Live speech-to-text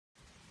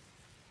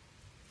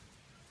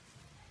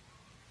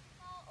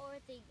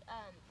at the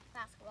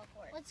basketball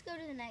court. Let's go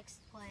to the next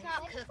place. It's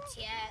not cooked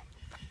yet.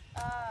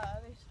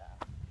 Other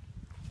stuff.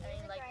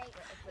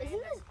 Isn't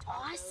this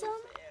awesome?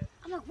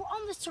 I'm like, we're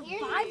on the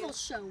survival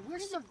show. We're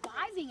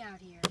surviving out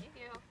here.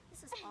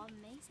 This is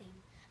amazing.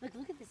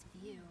 Look at this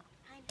view.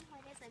 I know,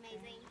 it is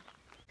amazing.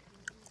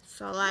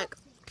 So like,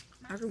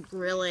 I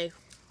really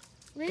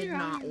did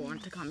not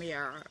want to come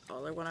here.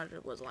 All I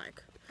wanted was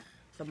like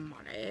the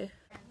money.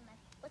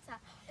 What's that?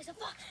 It's a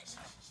fox.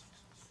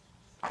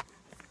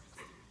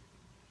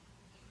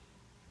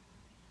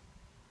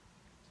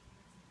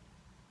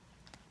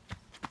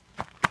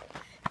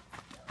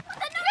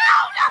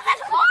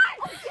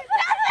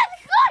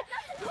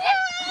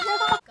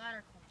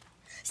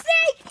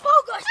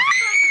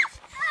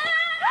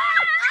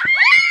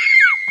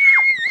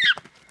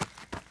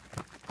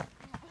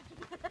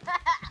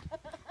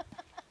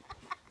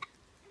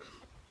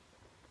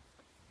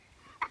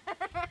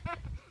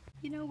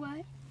 You know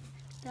what?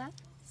 That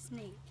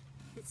snake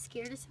that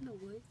scared us in the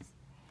woods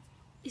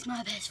is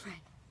my best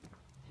friend.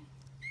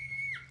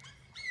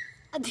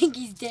 I think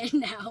he's dead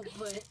now,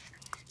 but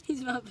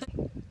he's my best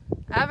friend.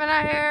 I've been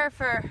out here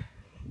for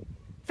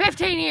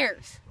 15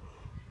 years.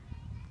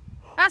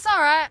 That's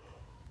alright.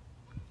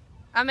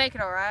 I make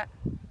it alright.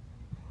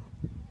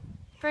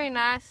 Pretty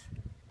nice.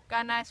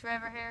 Got a nice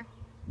river here.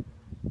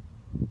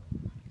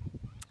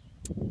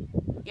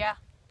 Yeah.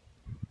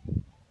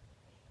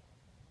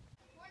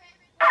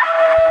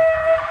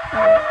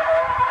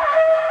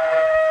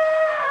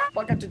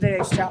 Welcome to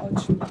today's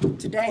challenge.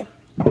 Today,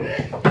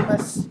 you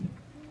must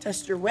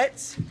test your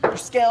wits, your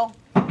skill,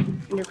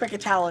 and your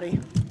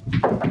cricketality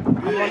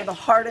on one of the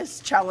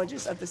hardest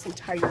challenges of this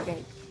entire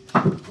game.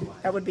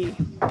 That would be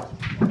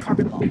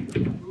carpet ball.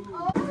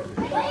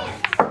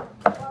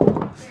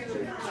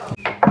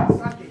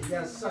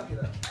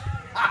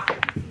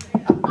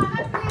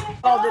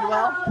 All did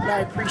well, and I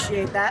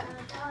appreciate that.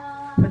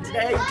 But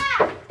today,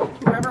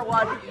 whoever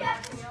won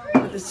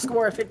with a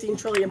score of 15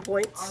 trillion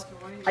points,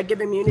 I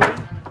give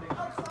immunity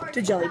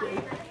to Jelly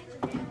Bean.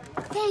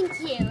 Thank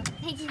you.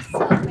 Thank you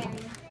so very much.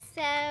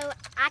 So,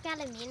 I got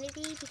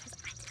immunity because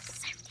I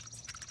deserved it.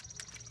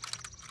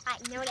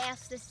 Like, no one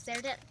else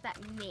deserved it but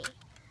me.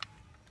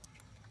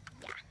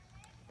 Yeah.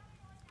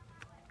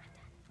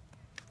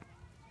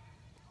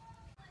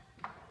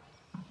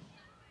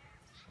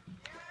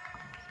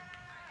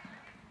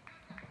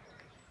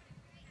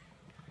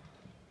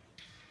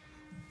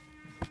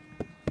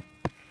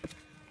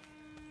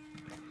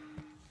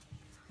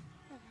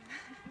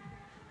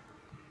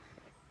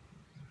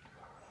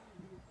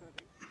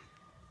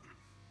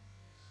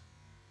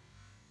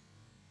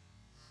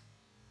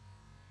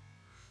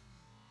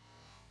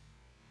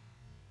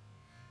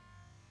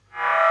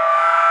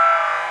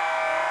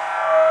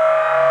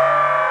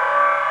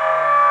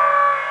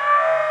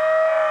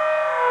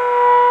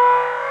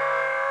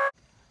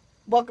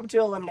 Welcome to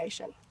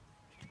elimination.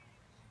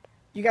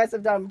 You guys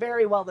have done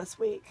very well this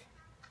week,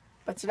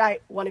 but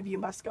tonight one of you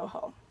must go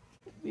home.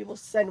 We will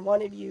send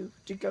one of you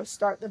to go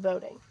start the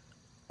voting.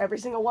 Every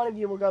single one of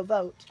you will go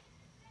vote,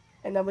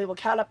 and then we will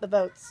count up the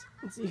votes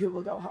and see who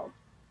will go home.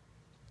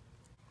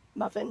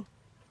 Muffin,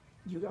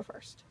 you go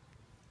first.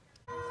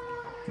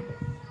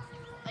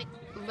 Like,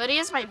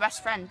 Lydia's my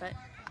best friend, but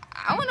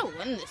I want to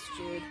win this,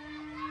 dude.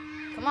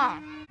 Come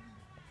on.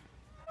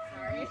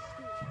 Sorry.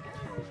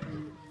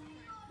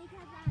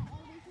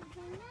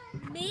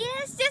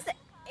 Mia's just an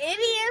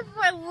idiot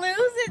for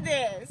losing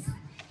this.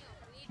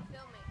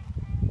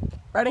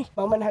 Ready?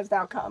 Moment has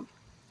now come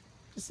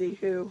to see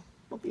who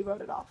will be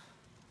voted off.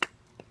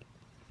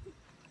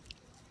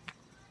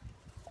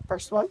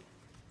 First one,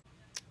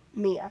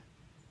 Mia.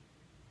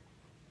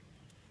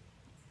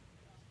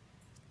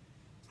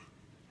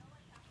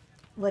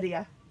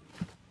 Lydia.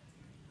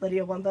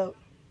 Lydia, 1 vote.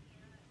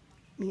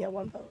 Mia,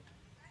 1 vote.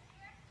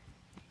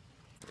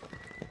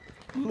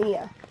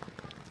 Mia.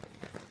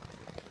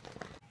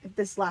 If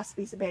this last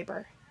piece of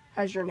paper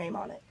has your name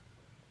on it,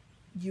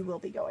 you will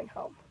be going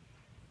home.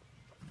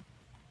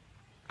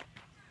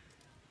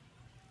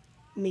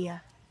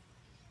 Mia.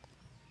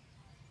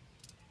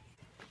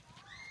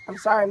 I'm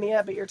sorry,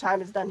 Mia, but your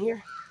time is done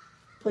here.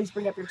 Please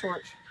bring up your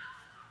torch.